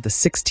commander of the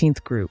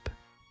 16th group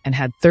and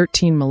had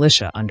 13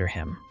 militia under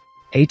him.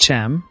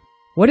 HM?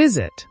 What is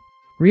it?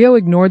 Rio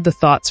ignored the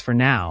thoughts for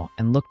now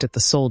and looked at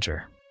the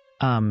soldier.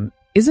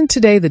 Isn't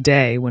today the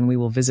day when we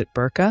will visit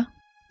Burka?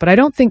 But I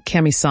don't think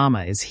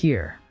Kami-sama is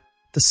here,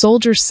 the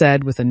soldier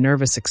said with a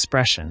nervous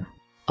expression.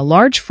 A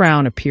large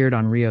frown appeared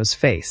on Rio's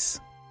face.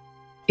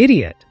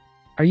 Idiot!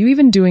 Are you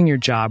even doing your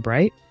job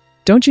right?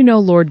 Don't you know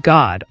Lord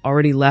God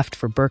already left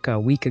for Burka a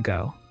week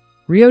ago?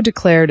 Rio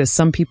declared as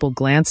some people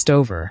glanced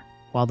over,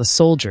 while the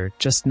soldier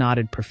just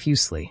nodded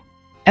profusely.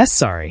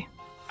 Sorry.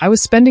 I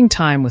was spending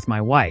time with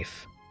my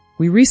wife.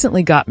 We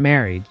recently got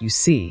married, you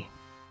see.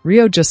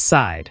 Rio just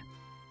sighed.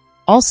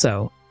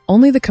 Also,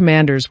 only the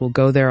commanders will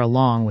go there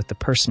along with the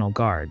personal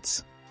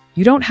guards.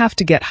 You don't have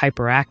to get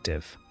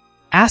hyperactive.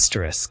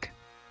 Asterisk.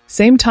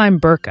 Same time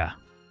Burka.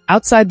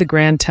 Outside the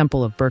grand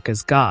temple of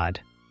Burka's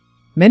god,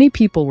 many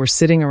people were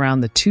sitting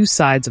around the two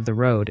sides of the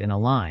road in a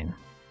line.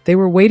 They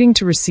were waiting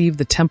to receive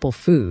the temple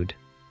food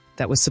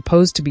that was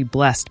supposed to be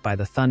blessed by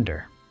the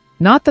thunder.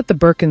 Not that the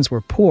Burkans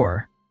were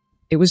poor,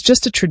 it was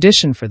just a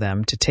tradition for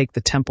them to take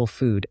the temple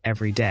food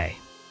every day.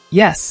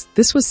 Yes,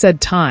 this was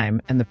said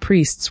time, and the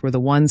priests were the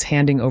ones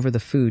handing over the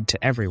food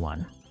to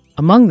everyone.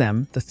 Among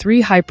them, the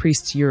three high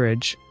priests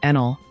Urij,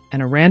 Enel,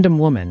 and a random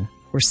woman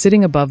were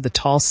sitting above the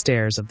tall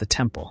stairs of the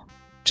temple.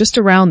 Just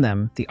around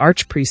them, the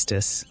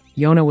archpriestess,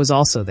 Yona, was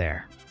also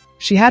there.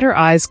 She had her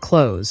eyes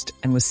closed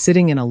and was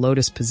sitting in a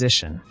lotus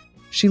position.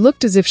 She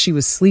looked as if she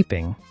was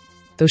sleeping,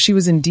 though she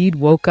was indeed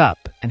woke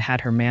up and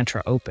had her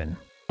mantra open.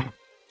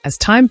 As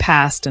time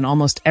passed and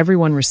almost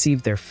everyone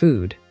received their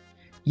food,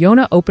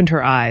 Yona opened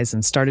her eyes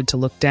and started to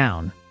look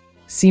down,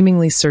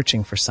 seemingly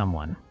searching for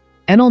someone.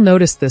 Enel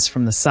noticed this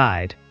from the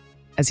side,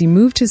 as he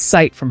moved his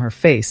sight from her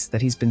face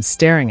that he's been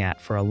staring at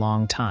for a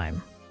long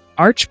time.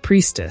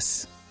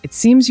 Archpriestess, it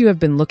seems you have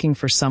been looking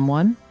for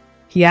someone?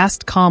 He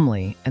asked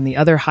calmly, and the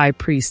other high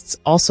priests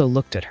also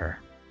looked at her.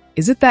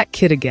 Is it that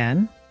kid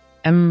again?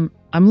 I'm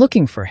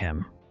looking for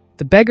him.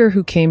 The beggar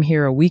who came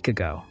here a week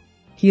ago.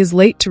 He is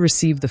late to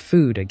receive the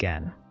food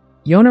again.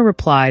 Yona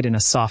replied in a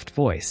soft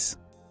voice.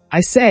 I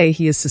say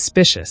he is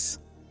suspicious.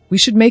 We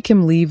should make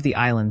him leave the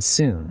island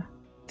soon.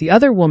 The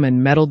other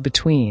woman meddled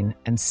between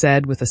and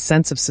said with a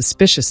sense of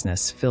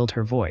suspiciousness filled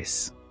her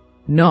voice.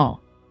 No,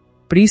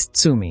 priest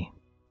Tsumi.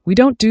 We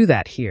don't do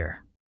that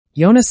here.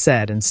 Yona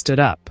said and stood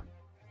up.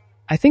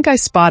 I think I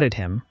spotted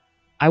him.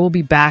 I will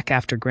be back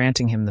after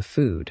granting him the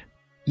food.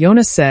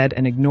 Yona said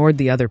and ignored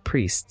the other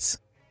priests,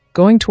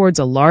 going towards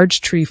a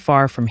large tree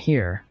far from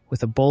here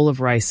with a bowl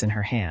of rice in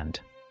her hand.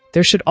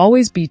 There should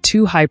always be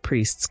two high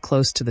priests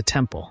close to the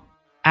temple.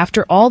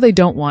 After all, they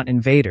don't want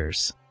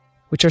invaders,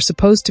 which are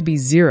supposed to be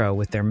zero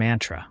with their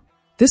mantra.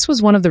 This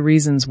was one of the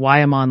reasons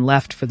why Amon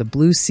left for the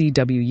Blue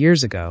CW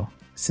years ago,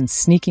 since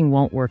sneaking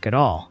won't work at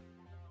all,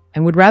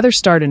 and would rather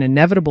start an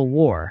inevitable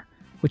war,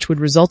 which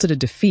would result in a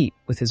defeat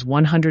with his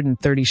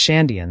 130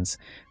 Shandians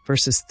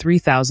versus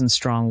 3,000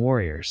 strong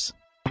warriors.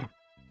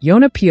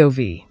 Yona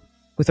POV.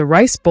 With a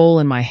rice bowl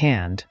in my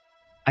hand,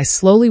 I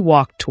slowly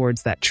walked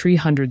towards that tree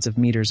hundreds of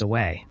meters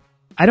away.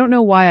 I don't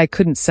know why I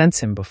couldn't sense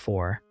him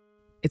before.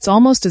 It's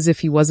almost as if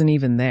he wasn't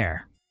even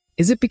there.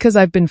 Is it because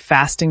I've been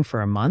fasting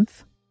for a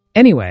month?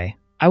 Anyway,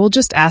 I will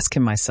just ask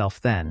him myself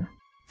then.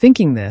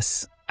 Thinking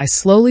this, I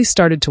slowly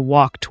started to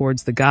walk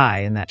towards the guy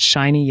in that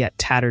shiny yet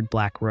tattered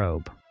black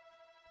robe.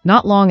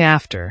 Not long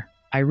after,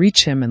 I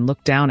reach him and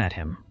look down at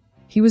him.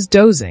 He was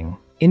dozing,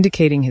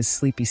 indicating his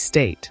sleepy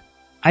state.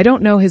 I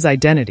don't know his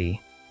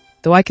identity,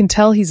 though I can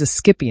tell he's a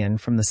Skypiean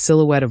from the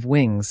silhouette of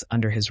wings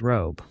under his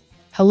robe.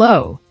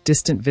 "Hello,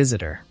 distant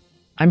visitor.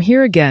 I'm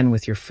here again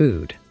with your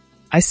food,"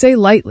 I say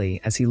lightly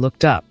as he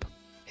looked up.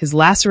 His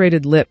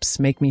lacerated lips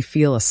make me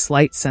feel a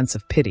slight sense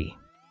of pity.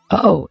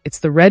 "Oh, it's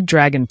the Red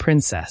Dragon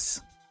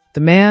Princess."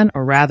 The man,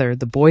 or rather,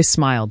 the boy,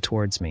 smiled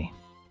towards me.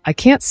 I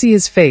can't see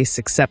his face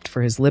except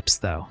for his lips,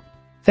 though.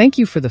 "Thank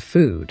you for the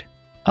food.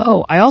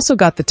 Oh, I also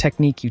got the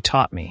technique you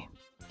taught me."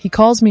 He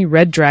calls me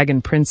Red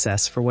Dragon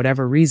Princess for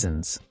whatever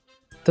reasons,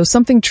 though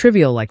something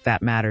trivial like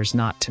that matters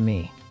not to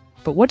me.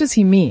 But what does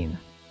he mean?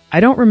 I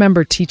don't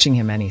remember teaching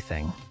him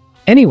anything.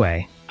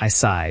 Anyway, I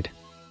sighed.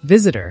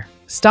 "Visitor,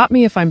 stop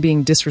me if I'm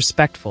being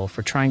disrespectful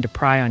for trying to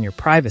pry on your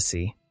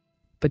privacy,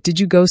 but did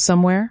you go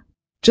somewhere?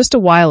 Just a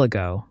while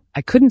ago,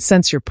 I couldn't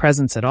sense your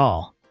presence at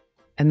all,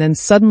 and then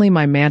suddenly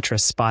my mantra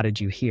spotted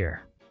you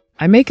here."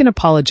 I make an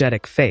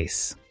apologetic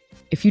face.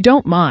 "If you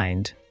don't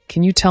mind,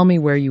 can you tell me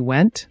where you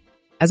went?"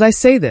 As I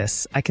say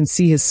this, I can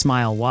see his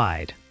smile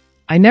wide.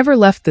 "I never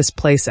left this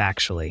place,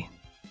 actually."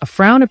 A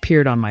frown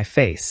appeared on my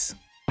face.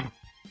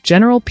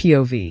 General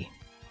POV.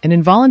 An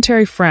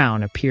involuntary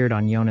frown appeared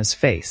on Yona's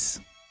face.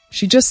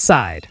 She just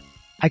sighed.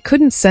 "I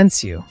couldn't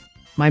sense you.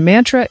 My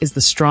mantra is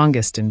the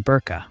strongest in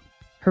Burqa."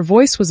 Her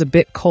voice was a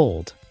bit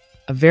cold,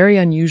 a very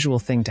unusual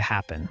thing to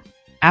happen.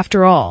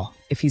 After all,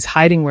 if he's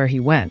hiding where he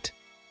went,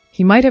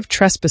 he might have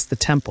trespassed the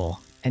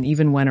temple and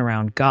even went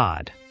around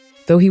God.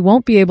 Though he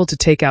won't be able to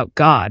take out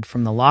God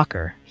from the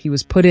locker he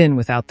was put in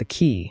without the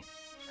key,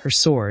 her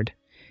sword,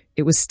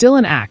 it was still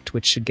an act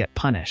which should get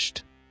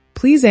punished.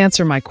 "Please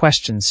answer my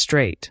questions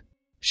straight,"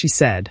 she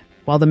said,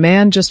 while the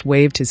man just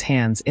waved his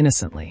hands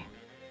innocently.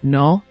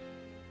 No.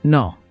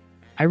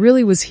 I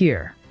really was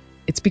here.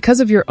 It's because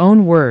of your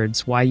own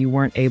words why you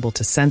weren't able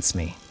to sense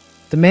me,"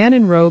 the man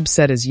in robe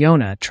said as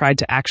Yona tried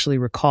to actually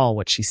recall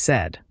what she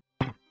said.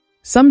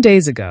 Some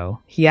days ago,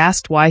 he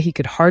asked why he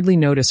could hardly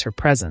notice her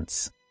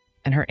presence,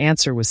 and her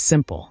answer was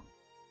simple.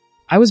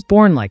 "I was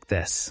born like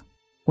this."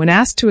 When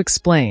asked to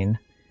explain,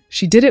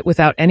 she did it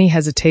without any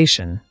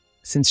hesitation,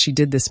 since she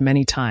did this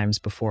many times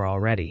before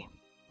already.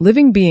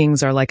 Living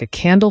beings are like a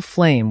candle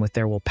flame with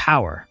their will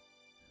power,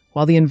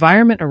 while the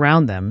environment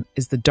around them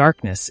is the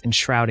darkness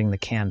enshrouding the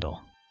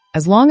candle.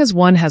 As long as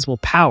one has will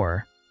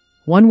power,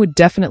 one would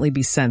definitely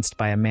be sensed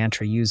by a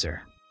mantra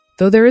user.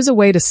 Though there is a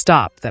way to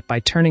stop that by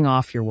turning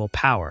off your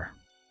willpower.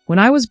 When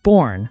I was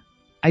born,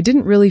 I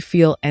didn't really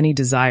feel any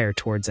desire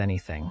towards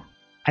anything.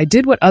 I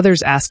did what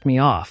others asked me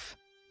off.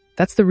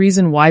 That's the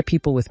reason why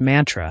people with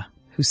mantra,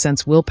 who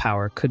sense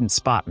willpower, couldn't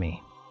spot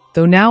me.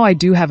 Though now I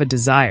do have a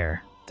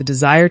desire, the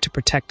desire to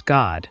protect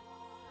God,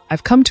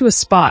 I've come to a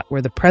spot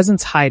where the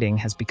presence hiding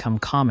has become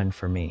common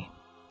for me.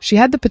 She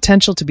had the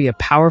potential to be a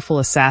powerful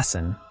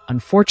assassin.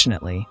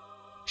 Unfortunately,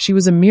 she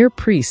was a mere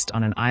priest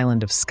on an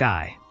island of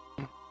sky.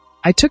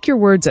 I took your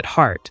words at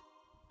heart.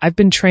 I've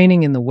been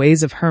training in the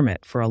ways of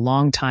hermit for a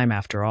long time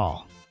after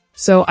all.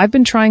 So I've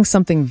been trying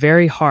something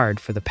very hard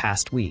for the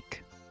past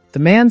week. The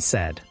man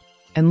said,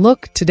 "And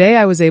look, today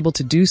I was able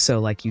to do so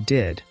like you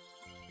did,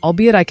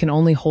 albeit I can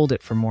only hold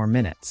it for more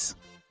minutes."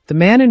 The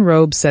man in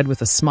robe said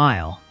with a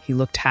smile. He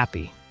looked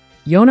happy.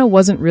 Yona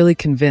wasn't really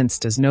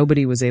convinced as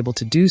nobody was able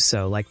to do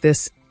so like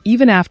this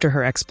even after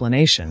her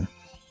explanation,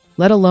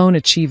 let alone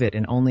achieve it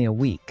in only a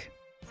week.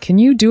 "Can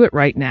you do it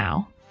right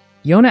now?"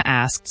 Yona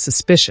asked,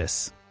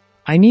 suspicious.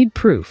 "I need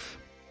proof."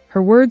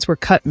 Her words were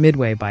cut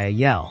midway by a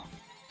yell.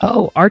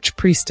 "Oh,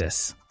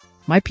 Archpriestess,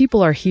 my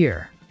people are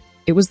here."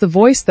 It was the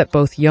voice that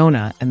both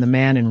Yona and the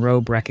man in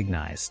robe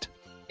recognized.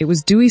 It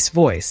was Dewey's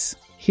voice,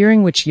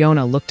 hearing which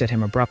Yona looked at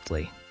him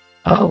abruptly.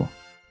 "Oh,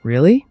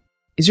 really?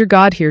 Is your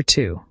god here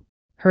too?"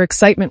 Her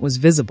excitement was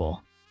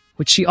visible,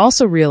 which she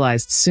also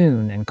realized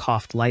soon and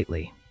coughed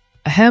lightly.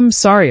 "Ahem,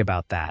 sorry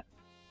about that."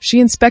 She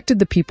inspected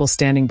the people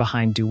standing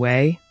behind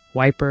Dewey,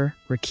 Wiper,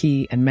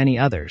 Raki, and many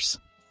others.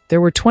 There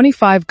were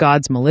 25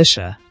 God's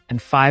militia and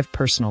 5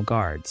 personal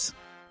guards.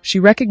 She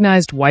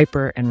recognized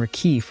Wiper and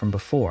Raki from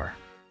before.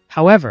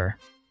 However,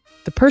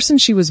 the person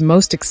she was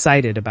most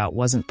excited about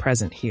wasn't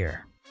present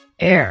here.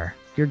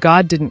 Your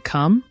god didn't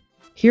come?"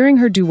 Hearing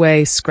her,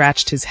 Dewey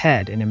scratched his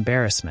head in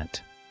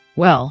embarrassment.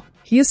 "Well,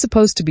 he is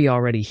supposed to be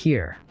already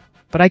here,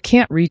 but I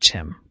can't reach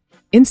him."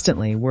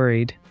 Instantly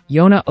worried,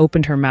 Yona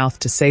opened her mouth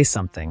to say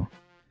something,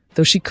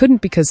 though she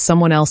couldn't because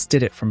someone else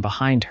did it from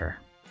behind her.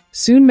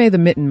 "Soon may the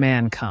mitten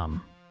man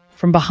come."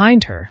 From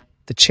behind her,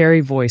 the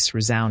cherry voice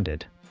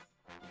resounded.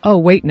 "Oh,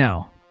 wait,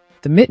 no.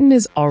 The mitten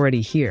is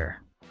already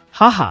here."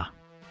 "Haha."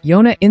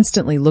 Yona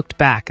instantly looked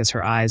back as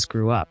her eyes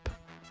grew up.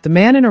 The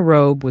man in a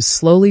robe was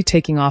slowly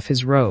taking off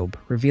his robe,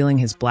 revealing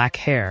his black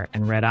hair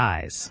and red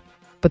eyes.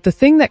 But the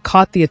thing that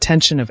caught the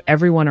attention of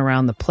everyone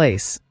around the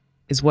place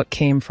is what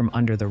came from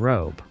under the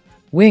robe.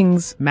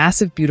 Wings,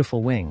 massive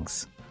beautiful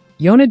wings.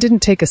 Yona didn't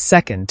take a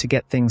second to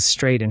get things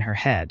straight in her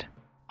head.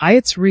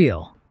 It's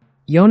real.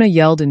 Yona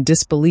yelled in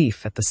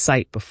disbelief at the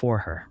sight before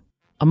her.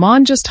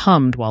 Amon just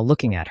hummed while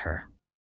looking at her.